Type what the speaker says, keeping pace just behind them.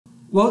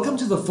Welcome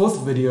to the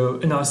fourth video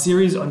in our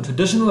series on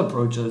traditional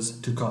approaches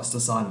to cost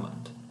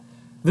assignment.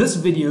 This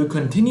video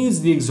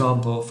continues the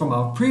example from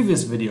our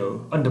previous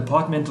video on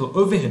departmental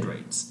overhead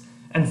rates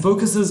and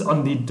focuses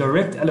on the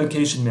direct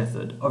allocation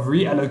method of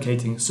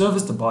reallocating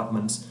service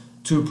departments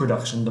to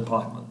production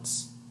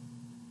departments.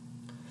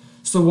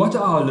 So what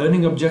are our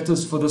learning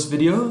objectives for this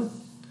video?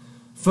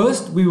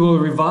 First, we will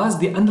revise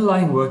the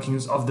underlying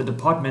workings of the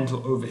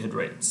departmental overhead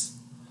rates.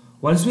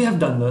 Once we have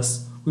done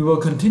this, we will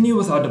continue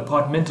with our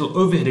departmental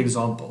overhead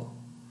example.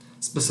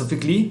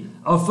 Specifically,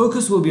 our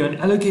focus will be on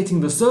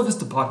allocating the service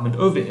department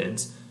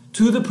overheads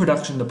to the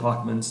production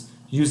departments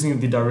using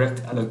the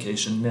direct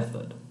allocation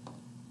method.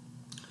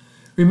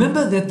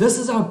 Remember that this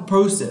is our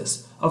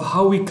process of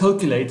how we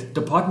calculate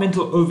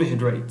departmental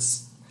overhead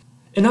rates.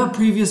 In our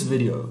previous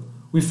video,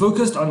 we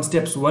focused on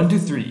steps 1 to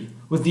 3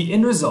 with the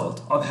end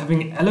result of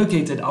having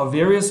allocated our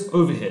various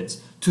overheads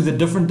to the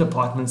different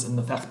departments in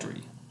the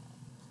factory.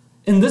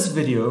 In this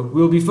video, we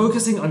will be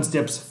focusing on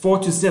steps 4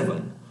 to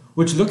 7,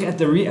 which look at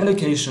the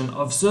reallocation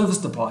of service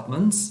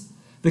departments,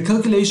 the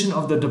calculation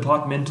of the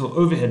departmental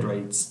overhead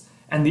rates,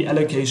 and the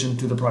allocation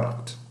to the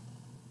product.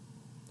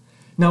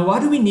 Now, why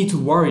do we need to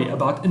worry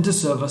about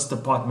inter-service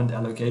department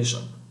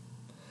allocation?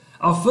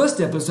 Our first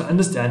step is to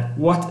understand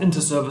what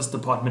inter-service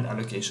department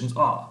allocations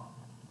are.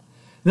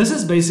 This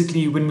is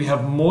basically when we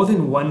have more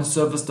than one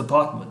service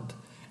department,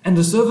 and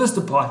the service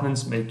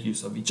departments make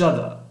use of each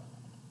other.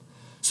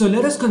 So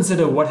let us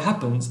consider what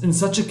happens in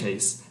such a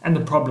case and the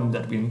problem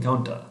that we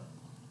encounter.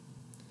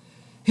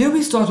 Here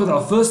we start with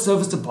our first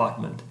service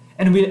department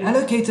and we'll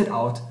allocate it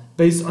out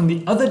based on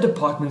the other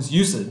department's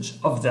usage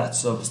of that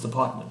service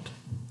department.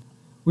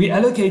 We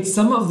allocate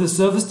some of the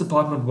service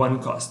department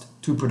 1 cost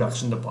to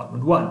production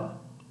department 1,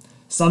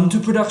 some to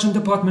production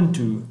department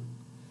 2,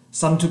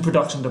 some to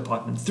production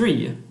department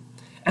 3,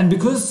 and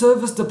because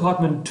service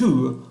department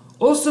 2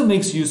 also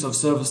makes use of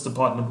service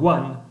department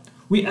 1,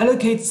 we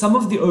allocate some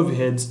of the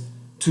overheads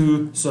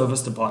to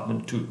service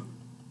department 2.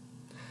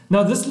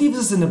 Now this leaves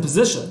us in a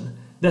position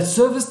that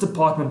service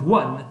department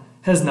 1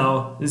 has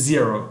now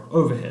 0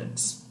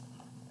 overheads.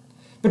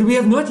 But we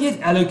have not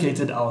yet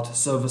allocated out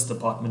service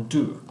department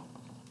 2.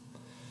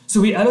 So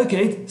we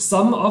allocate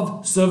some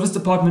of service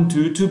department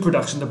 2 to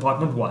production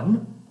department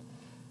 1,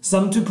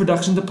 some to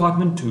production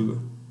department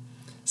 2,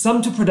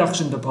 some to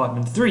production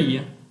department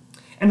 3,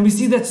 and we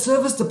see that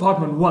service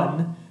department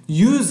 1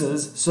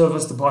 uses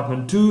service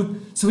department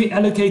 2, so we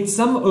allocate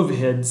some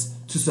overheads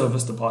to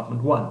service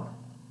department 1.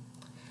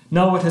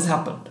 Now what has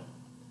happened?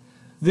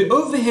 The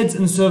overheads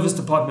in service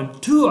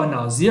department 2 are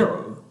now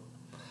 0.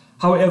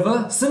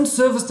 However, since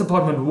service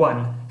department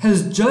 1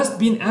 has just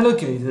been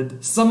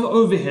allocated some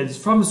overheads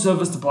from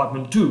service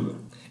department 2,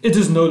 it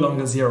is no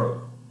longer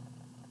 0.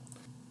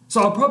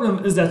 So our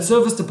problem is that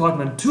service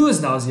department 2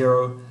 is now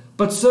 0,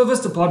 but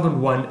service department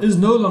 1 is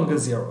no longer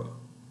 0.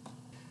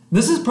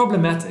 This is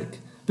problematic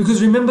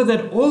because remember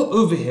that all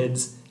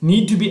overheads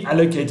need to be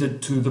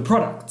allocated to the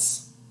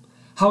products.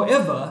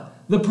 However,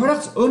 the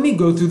products only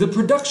go through the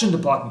production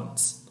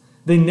departments.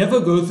 They never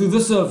go through the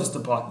service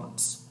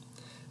departments.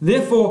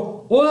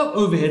 Therefore, all our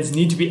overheads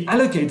need to be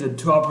allocated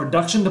to our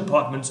production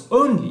departments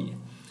only,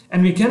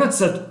 and we cannot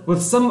sit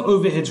with some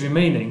overheads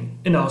remaining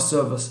in our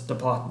service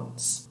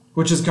departments,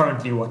 which is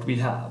currently what we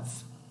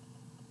have.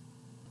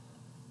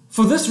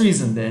 For this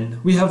reason then,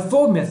 we have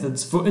 4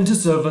 methods for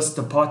inter-service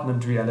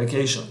department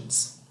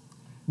reallocations.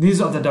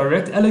 These are the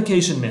direct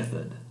allocation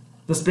method,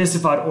 the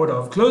specified order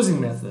of closing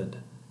method,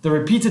 the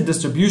repeated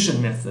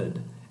distribution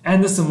method,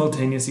 and the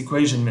simultaneous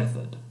equation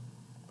method.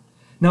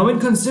 Now, when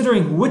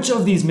considering which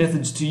of these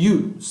methods to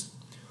use,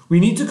 we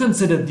need to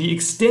consider the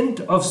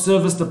extent of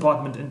service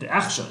department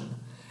interaction,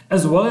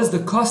 as well as the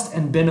cost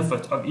and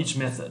benefit of each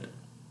method.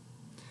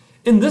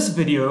 In this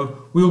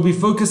video, we will be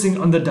focusing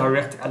on the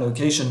direct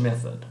allocation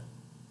method.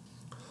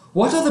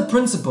 What are the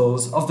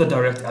principles of the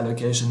direct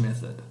allocation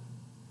method?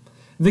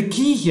 The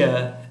key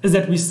here is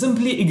that we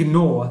simply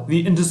ignore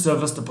the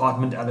inter-service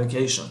department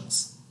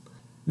allocations.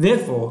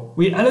 Therefore,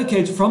 we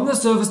allocate from the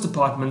service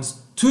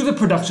departments to the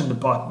production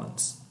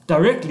departments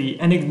directly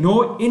and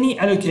ignore any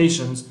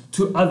allocations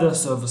to other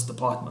service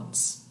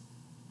departments.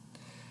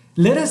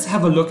 Let us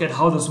have a look at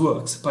how this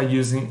works by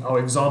using our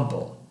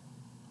example.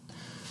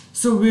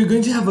 So we're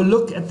going to have a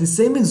look at the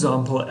same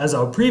example as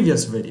our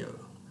previous video.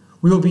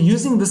 We will be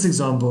using this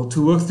example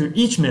to work through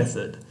each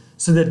method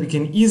so that we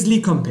can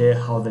easily compare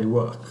how they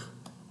work.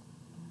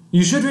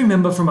 You should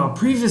remember from our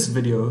previous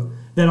video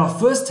that our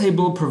first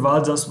table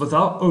provides us with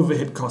our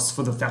overhead costs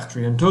for the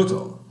factory in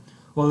total,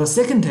 while the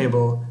second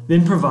table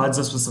then provides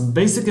us with some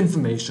basic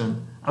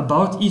information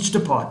about each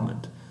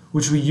department,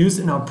 which we used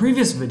in our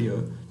previous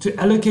video to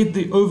allocate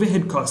the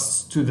overhead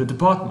costs to the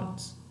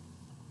departments.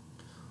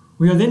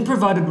 We are then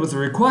provided with a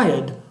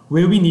required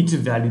where we need to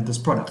value this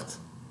product.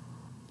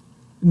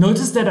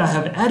 Notice that I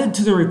have added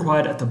to the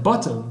required at the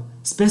bottom,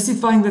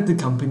 specifying that the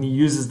company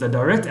uses the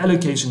direct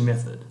allocation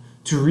method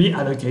to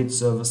reallocate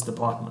service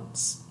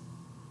departments.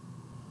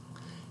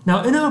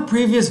 Now, in our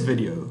previous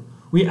video,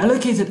 we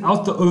allocated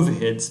out the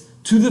overheads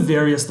to the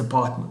various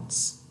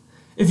departments.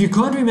 If you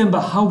can't remember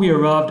how we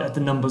arrived at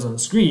the numbers on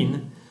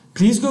screen,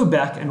 please go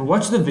back and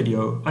watch the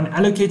video on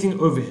allocating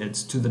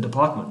overheads to the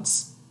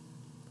departments.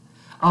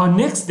 Our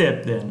next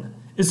step then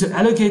is to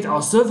allocate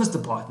our service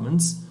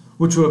departments,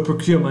 which were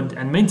procurement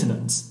and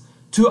maintenance,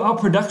 to our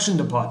production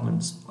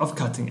departments of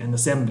cutting and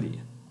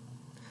assembly.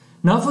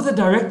 Now for the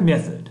direct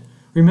method,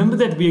 remember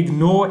that we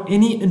ignore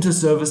any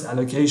inter-service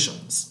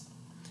allocations.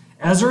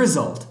 As a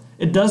result,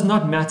 it does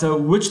not matter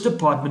which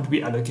department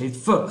we allocate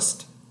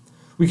first.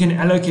 We can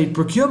allocate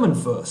procurement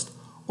first,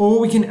 or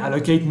we can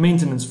allocate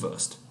maintenance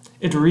first.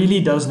 It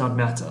really does not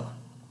matter.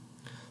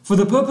 For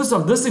the purpose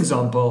of this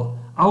example,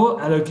 I will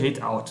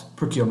allocate out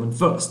procurement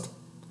first.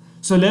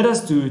 So let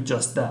us do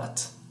just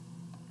that.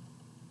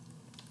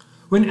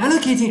 When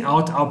allocating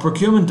out our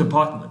procurement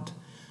department,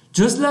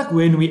 just like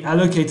when we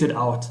allocated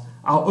out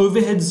our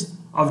overheads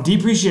of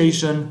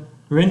depreciation,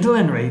 rental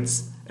and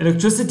rates,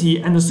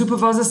 electricity and the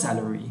supervisor's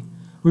salary,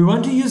 we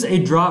want to use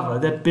a driver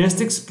that best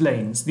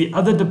explains the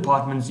other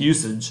department's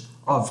usage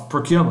of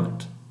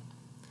procurement.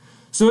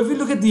 So if we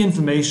look at the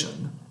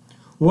information,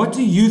 what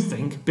do you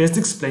think best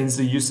explains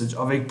the usage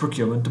of a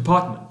procurement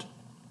department?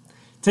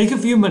 Take a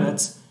few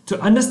minutes to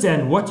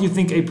understand what you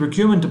think a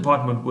procurement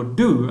department would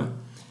do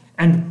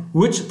and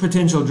which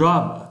potential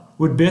driver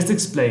would best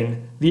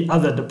explain the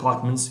other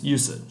department's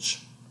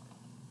usage.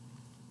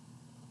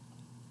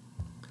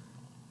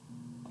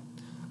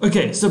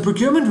 Okay, so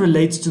procurement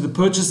relates to the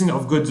purchasing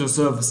of goods or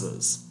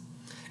services.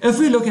 If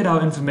we look at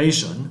our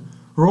information,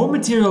 raw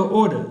material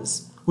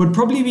orders would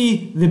probably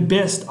be the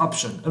best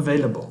option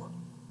available.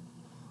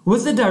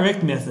 With the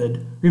direct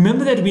method,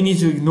 remember that we need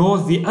to ignore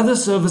the other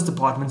service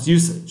department's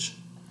usage.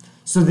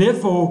 So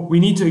therefore, we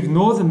need to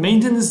ignore the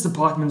maintenance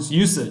department's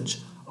usage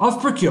of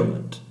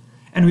procurement,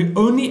 and we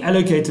only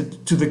allocate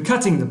it to the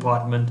cutting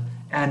department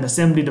and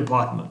assembly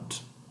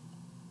department.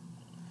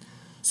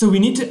 So we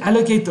need to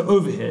allocate the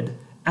overhead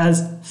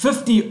as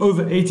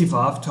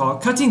 50/85 to our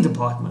cutting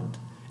department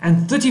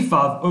and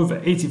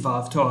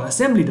 35/85 to our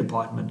assembly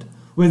department,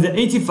 where the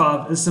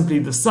 85 is simply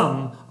the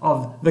sum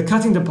of the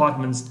cutting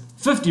department's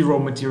 50 raw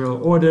material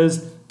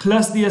orders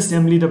plus the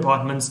assembly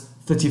department's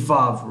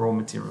 35 raw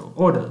material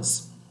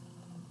orders.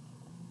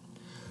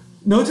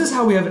 Notice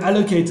how we have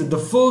allocated the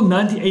full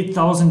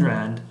 98,000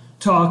 Rand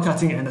to our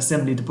cutting and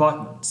assembly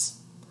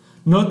departments.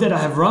 Note that I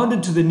have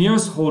rounded to the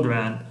nearest whole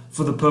Rand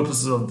for the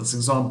purposes of this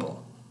example.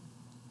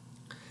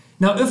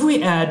 Now if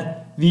we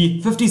add the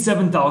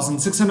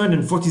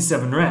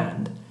 57,647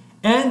 Rand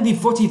and the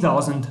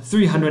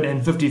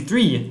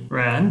 40,353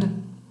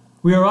 Rand,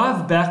 we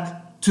arrive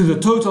back to the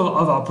total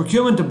of our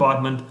procurement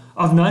department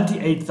of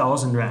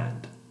 98,000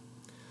 Rand.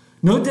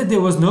 Note that there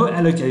was no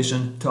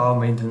allocation to our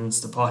maintenance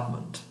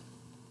department.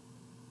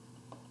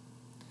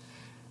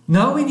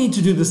 Now we need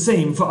to do the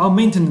same for our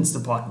maintenance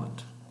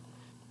department.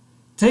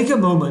 Take a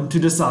moment to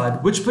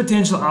decide which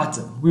potential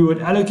item we would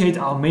allocate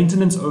our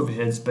maintenance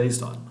overheads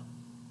based on.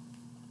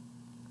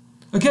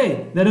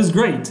 Okay, that is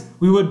great.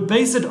 We would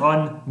base it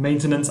on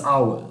maintenance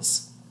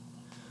hours.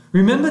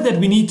 Remember that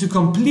we need to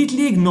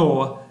completely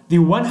ignore the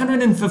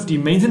 150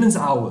 maintenance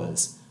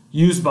hours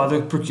used by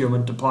the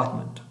procurement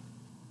department.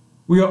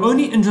 We are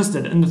only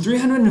interested in the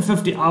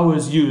 350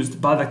 hours used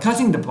by the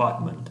cutting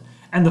department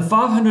and the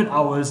 500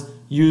 hours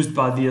used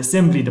by the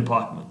assembly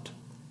department.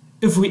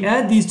 If we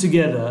add these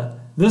together,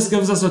 this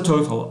gives us a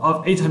total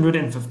of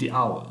 850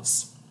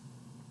 hours.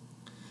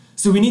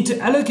 So we need to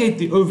allocate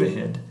the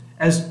overhead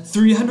as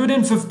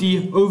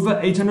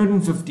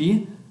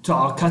 350/850 to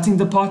our cutting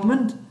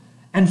department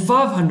and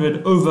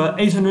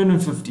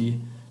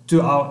 500/850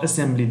 to our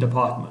assembly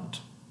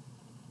department.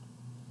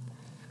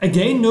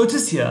 Again,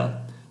 notice here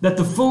that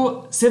the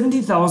full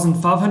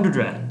 70,500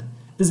 Rand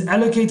is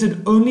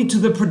allocated only to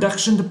the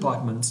production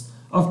departments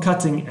of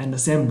cutting and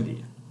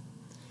assembly.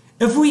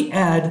 If we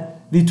add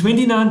the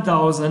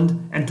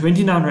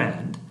 29,029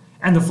 Rand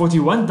and the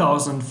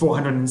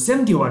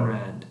 41,471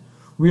 Rand,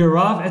 we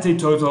arrive at a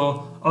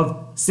total of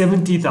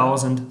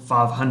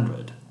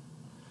 70,500.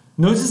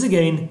 Notice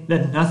again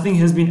that nothing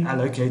has been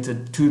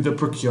allocated to the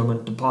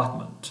procurement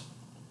department.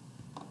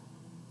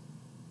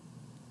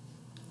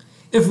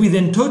 If we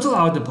then total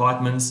our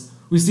departments,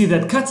 we see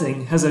that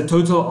cutting has a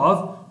total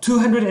of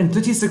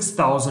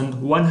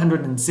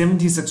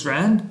 236,176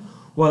 Rand,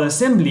 while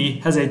assembly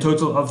has a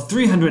total of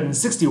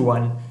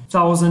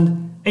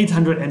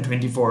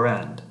 361,824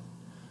 Rand.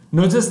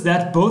 Notice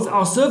that both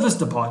our service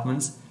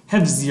departments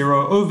have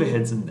zero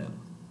overheads in them.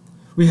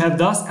 We have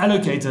thus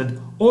allocated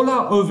all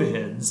our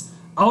overheads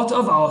out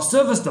of our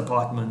service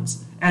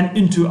departments and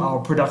into our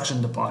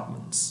production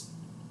departments.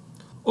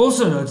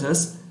 Also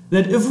notice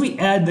that if we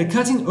add the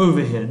cutting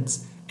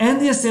overheads and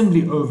the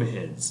assembly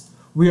overheads,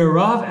 we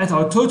arrive at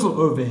our total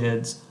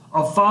overheads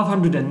of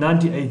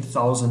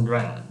 598,000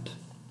 Rand.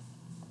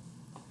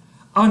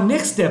 Our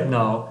next step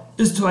now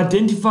is to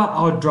identify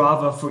our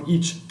driver for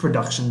each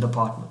production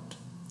department.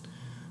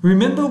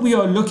 Remember, we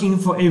are looking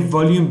for a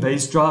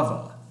volume-based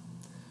driver.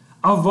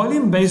 Our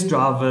volume-based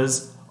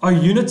drivers are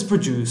units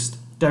produced,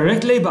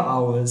 direct labor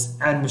hours,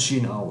 and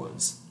machine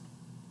hours.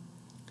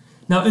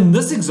 Now in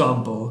this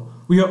example,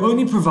 we are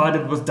only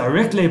provided with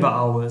direct labor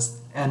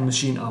hours and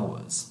machine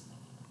hours.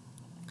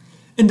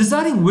 In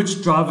deciding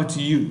which driver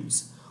to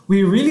use,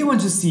 we really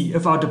want to see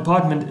if our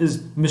department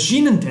is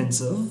machine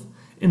intensive,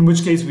 in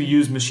which case we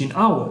use machine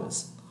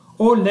hours,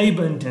 or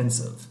labor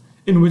intensive,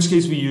 in which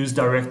case we use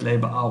direct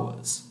labor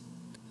hours.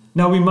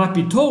 Now we might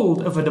be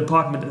told if a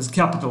department is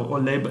capital or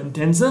labor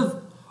intensive,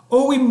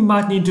 or we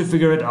might need to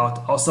figure it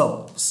out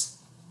ourselves.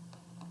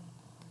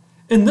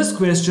 In this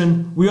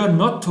question, we are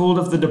not told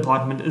if the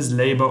department is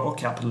labor or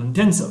capital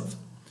intensive,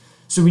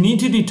 so we need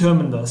to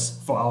determine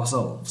this for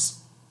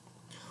ourselves.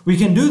 We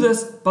can do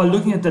this by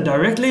looking at the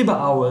direct labor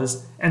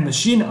hours and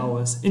machine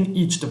hours in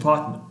each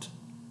department.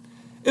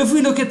 If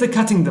we look at the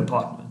cutting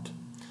department,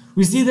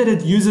 we see that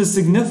it uses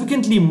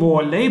significantly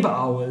more labor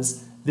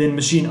hours than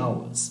machine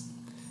hours.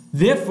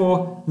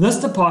 Therefore, this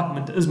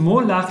department is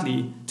more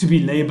likely to be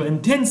labor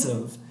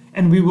intensive,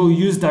 and we will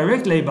use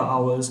direct labor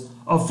hours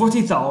of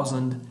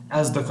 40,000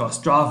 as the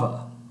cost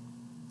driver.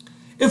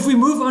 If we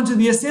move on to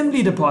the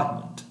assembly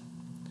department,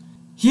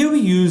 here we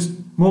use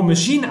more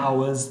machine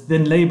hours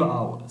than labor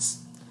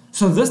hours.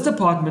 So this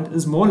department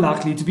is more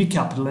likely to be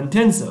capital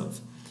intensive,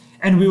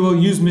 and we will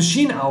use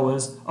machine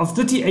hours of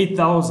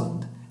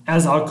 38,000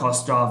 as our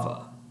cost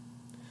driver.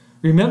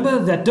 Remember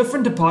that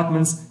different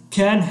departments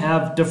can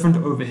have different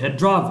overhead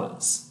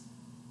drivers.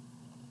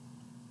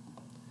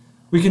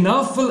 We can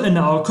now fill in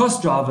our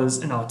cost drivers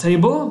in our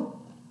table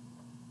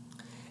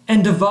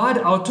and divide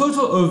our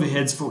total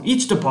overheads for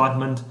each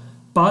department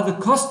by the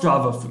cost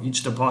driver for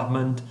each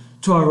department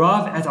to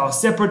arrive at our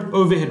separate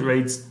overhead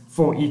rates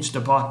for each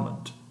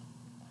department.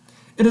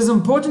 It is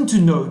important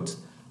to note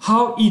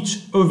how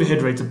each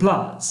overhead rate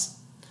applies.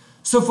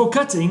 So for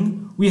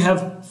cutting, we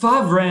have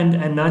 5 Rand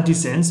and 90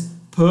 cents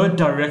per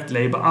direct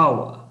labor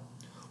hour.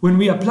 When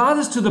we apply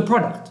this to the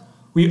product,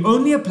 we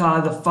only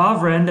apply the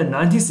 5 Rand and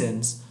 90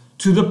 cents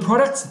to the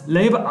product's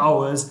labor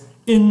hours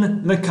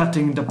in the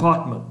cutting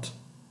department.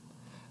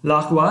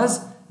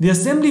 Likewise, the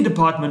assembly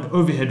department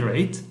overhead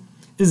rate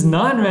is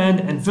 9 Rand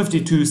and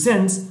 52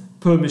 cents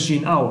per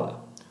machine hour.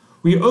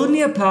 We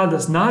only apply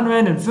this 9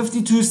 Rand and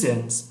 52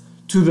 cents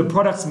to the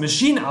product's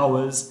machine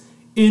hours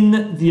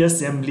in the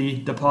assembly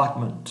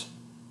department.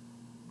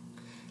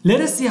 Let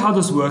us see how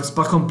this works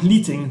by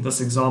completing this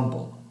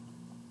example.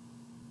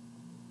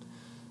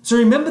 So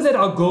remember that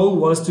our goal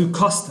was to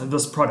cost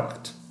this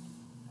product.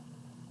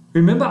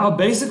 Remember our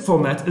basic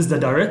format is the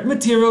direct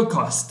material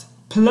cost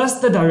plus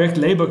the direct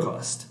labor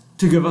cost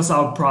to give us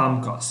our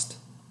prime cost.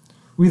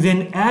 We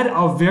then add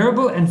our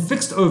variable and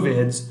fixed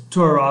overheads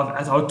to arrive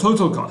at our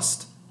total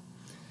cost.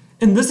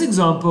 In this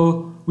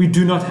example, we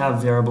do not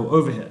have variable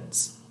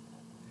overheads.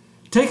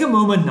 Take a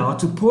moment now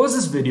to pause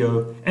this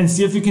video and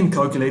see if you can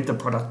calculate the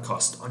product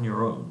cost on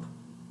your own.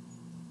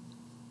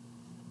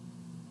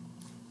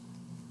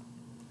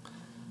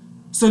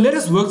 So let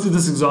us work through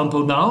this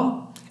example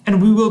now,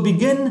 and we will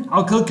begin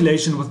our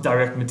calculation with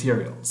direct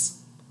materials.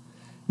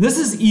 This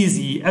is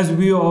easy as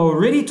we are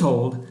already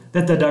told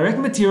that the direct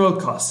material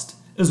cost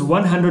is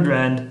 100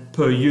 Rand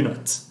per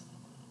unit.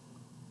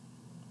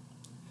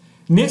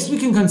 Next we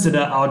can consider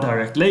our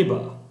direct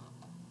labor.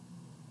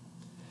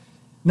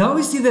 Now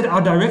we see that our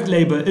direct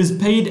labor is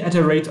paid at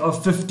a rate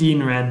of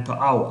 15 Rand per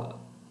hour.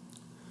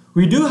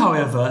 We do,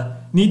 however,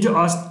 need to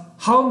ask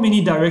how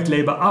many direct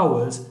labor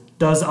hours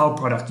does our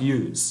product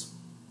use.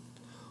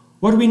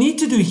 What we need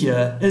to do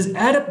here is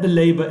add up the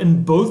labor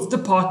in both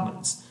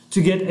departments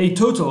to get a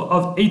total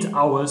of 8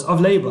 hours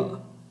of labor.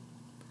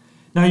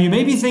 Now you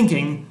may be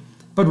thinking,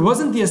 but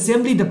wasn't the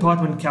assembly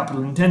department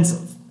capital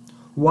intensive?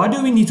 Why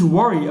do we need to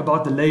worry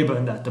about the labor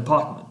in that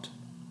department?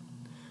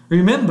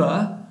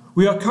 Remember,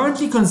 we are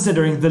currently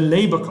considering the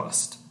labor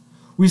cost.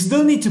 We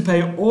still need to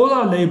pay all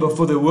our labor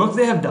for the work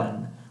they have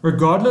done,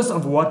 regardless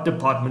of what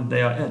department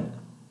they are in.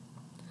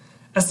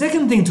 A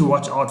second thing to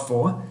watch out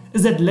for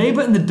is that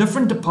labor in the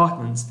different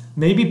departments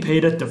may be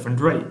paid at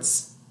different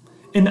rates.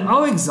 In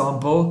our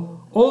example,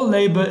 all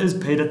labor is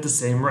paid at the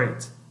same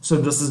rate, so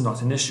this is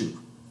not an issue.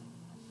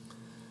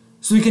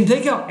 So we can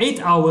take our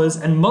 8 hours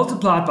and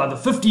multiply it by the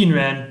 15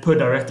 Rand per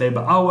direct labor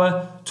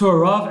hour to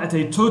arrive at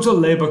a total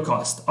labor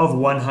cost of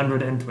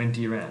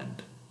 120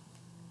 Rand.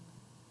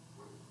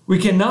 We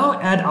can now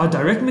add our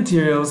direct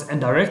materials and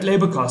direct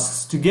labor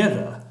costs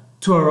together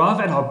to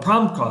arrive at our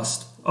prime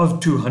cost of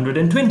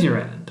 220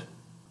 Rand.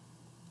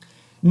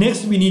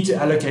 Next, we need to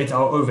allocate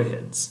our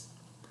overheads.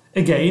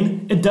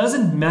 Again, it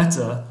doesn't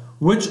matter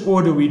which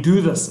order we do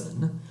this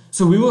in,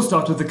 so we will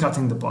start with the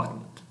cutting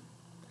department.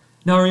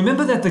 Now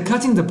remember that the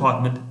cutting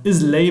department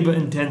is labor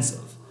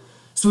intensive,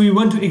 so we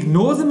want to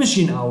ignore the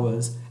machine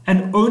hours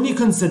and only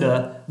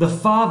consider the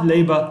 5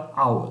 labor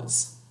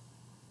hours.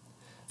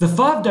 The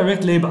 5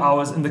 direct labor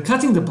hours in the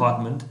cutting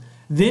department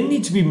then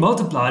need to be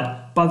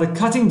multiplied by the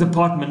cutting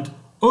department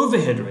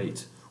overhead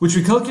rate, which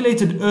we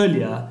calculated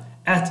earlier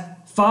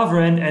at 5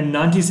 Rand and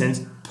 90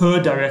 cents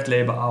per direct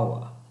labor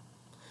hour.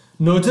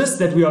 Notice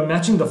that we are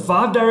matching the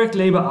 5 direct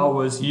labor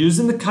hours used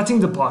in the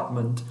cutting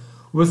department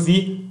with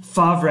the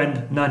 5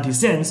 Rand 90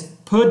 cents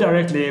per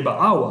direct labor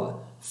hour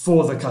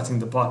for the cutting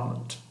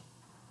department.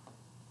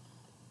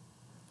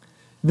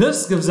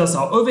 This gives us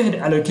our overhead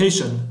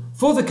allocation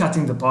for the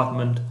cutting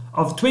department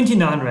of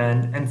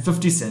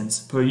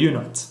R29.50 per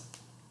unit.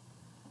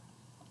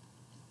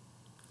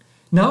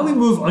 Now we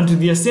move on to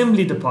the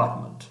assembly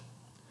department.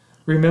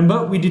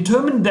 Remember, we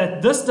determined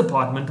that this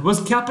department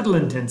was capital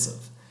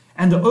intensive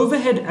and the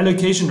overhead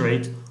allocation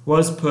rate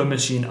was per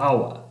machine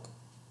hour.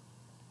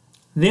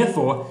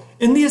 Therefore,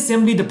 in the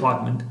assembly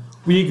department,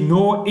 we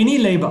ignore any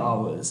labor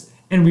hours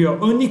and we are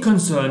only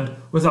concerned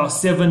with our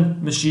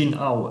 7 machine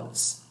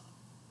hours.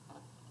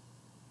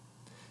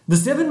 The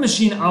 7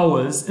 machine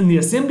hours in the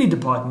assembly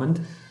department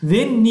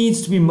then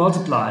needs to be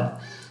multiplied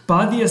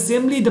by the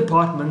assembly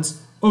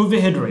department's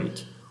overhead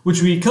rate,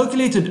 which we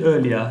calculated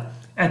earlier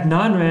at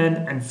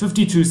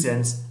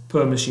R9.52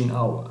 per machine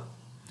hour.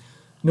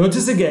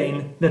 Notice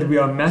again that we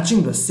are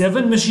matching the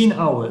 7 machine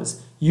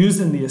hours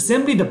used in the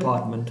assembly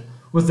department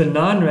with the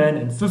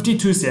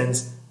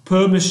R9.52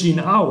 per machine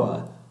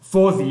hour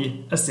for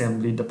the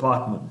assembly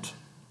department.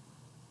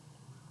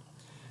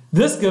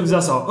 This gives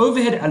us our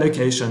overhead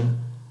allocation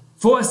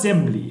for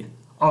assembly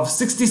of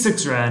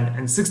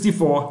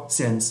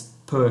R66.64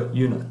 per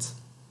unit.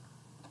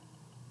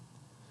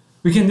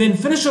 We can then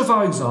finish off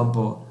our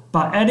example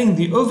by adding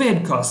the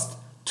overhead cost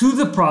to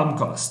the prime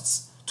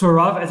costs to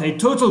arrive at a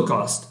total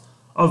cost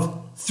of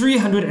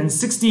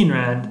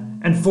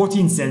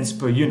R316.14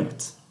 per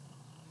unit.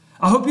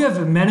 I hope you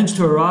have managed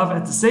to arrive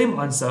at the same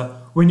answer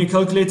when you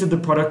calculated the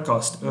product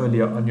cost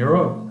earlier on your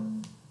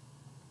own.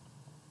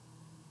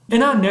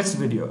 In our next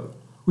video,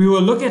 we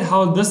will look at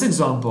how this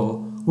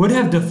example would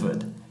have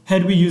differed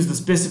had we used the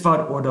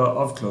specified order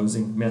of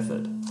closing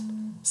method.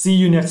 See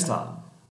you next time.